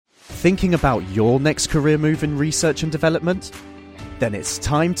Thinking about your next career move in research and development? Then it's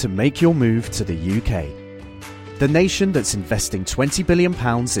time to make your move to the UK. The nation that's investing £20 billion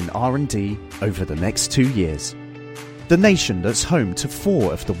in R&D over the next 2 years. The nation that's home to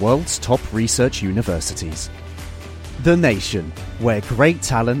 4 of the world's top research universities. The nation where great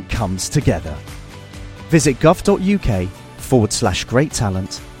talent comes together. Visit gov.uk/great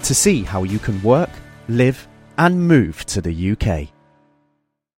talent to see how you can work, live and move to the UK.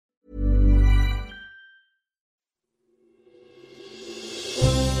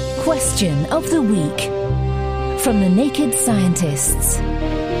 Question of the week from the Naked Scientists.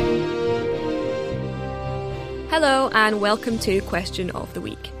 Hello and welcome to Question of the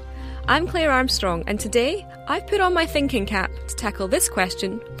Week. I'm Claire Armstrong and today I've put on my thinking cap to tackle this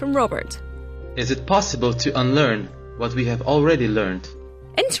question from Robert. Is it possible to unlearn what we have already learned?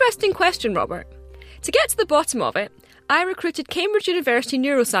 Interesting question, Robert. To get to the bottom of it, I recruited Cambridge University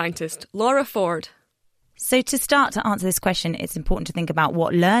neuroscientist Laura Ford. So to start to answer this question, it's important to think about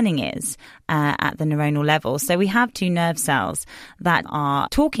what learning is at the neuronal level. So we have 2 nerve cells that are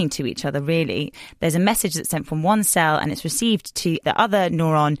talking to each other, really. There's a message that's sent from one cell and it's received to the other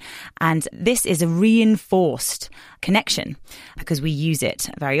neuron. And this is a reinforced connection because we use it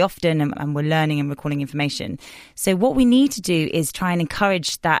very often and we're learning and recalling information. So what we need to do is try and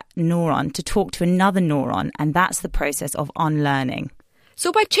encourage that neuron to talk to another neuron. And that's the process of unlearning.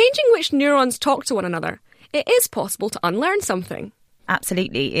 So by changing which neurons talk to one another, it is possible to unlearn something.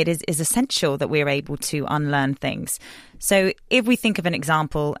 Absolutely. It is essential that we're able to unlearn things. So if we think of an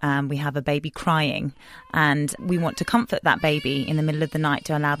example, we have a baby crying and we want to comfort that baby in the middle of the night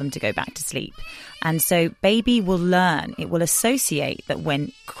to allow them to go back to sleep. And so baby will learn, it will associate that when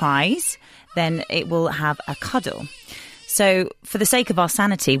it cries, then it will have a cuddle. So for the sake of our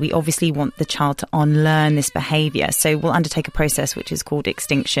sanity, we obviously want the child to unlearn this behaviour. So we'll undertake a process which is called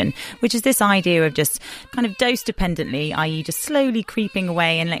extinction, which is this idea of just kind of dose dependently, i.e. just slowly creeping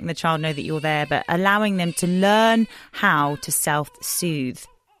away and letting the child know that you're there, but allowing them to learn how to self-soothe.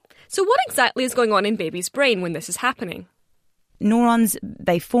 So what exactly is going on in baby's brain when this is happening? Neurons,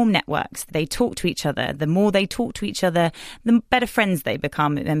 they form networks. They talk to each other. The more they talk to each other, the better friends they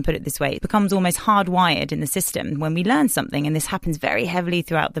become. And put it this way, it becomes almost hardwired in the system when we learn something. And this happens very heavily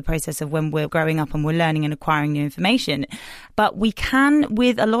throughout the process of when we're growing up and we're learning and acquiring new information. But we can,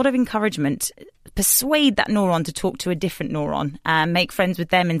 with a lot of encouragement, persuade that neuron to talk to a different neuron and make friends with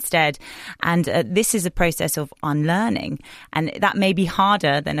them instead. And this is a process of unlearning. And that may be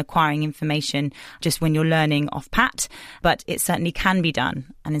harder than acquiring information just when you're learning off pat, but it certainly can be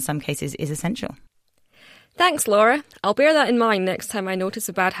done and in some cases is essential. Thanks, Laura. I'll bear that in mind next time I notice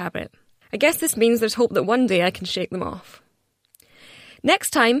a bad habit. I guess this means there's hope that one day I can shake them off.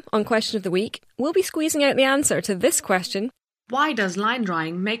 Next time on Question of the Week, we'll be squeezing out the answer to this question. Why does line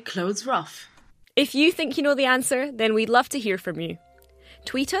drawing make clothes rough? If you think you know the answer, then we'd love to hear from you.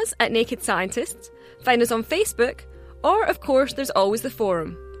 Tweet us at Naked Scientists, find us on Facebook, or of course there's always the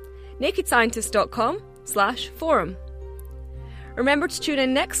forum, nakedscientist.com/forum. Remember to tune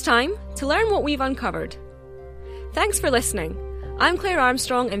in next time to learn what we've uncovered. Thanks for listening. I'm Claire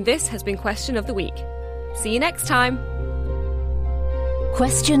Armstrong and this has been Question of the Week. See you next time.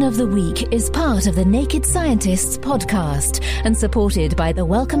 Question of the Week is part of the Naked Scientists podcast and supported by the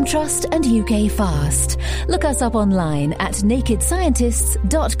Wellcome Trust and UK Fast. Look us up online at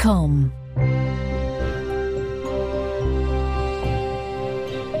nakedscientists.com.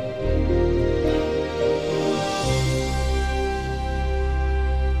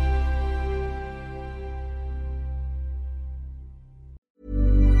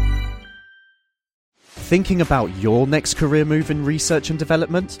 Thinking about your next career move in research and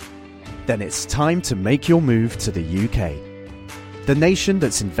development? Then it's time to make your move to the UK. The nation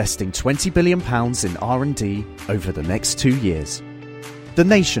that's investing £20 billion in R&D over the next 2 years. The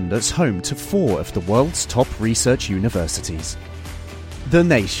nation that's home to 4 of the world's top research universities. The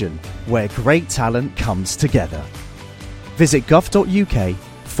nation where great talent comes together. Visit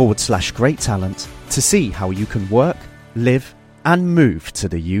gov.uk/great talent to see how you can work, live and move to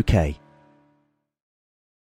the UK.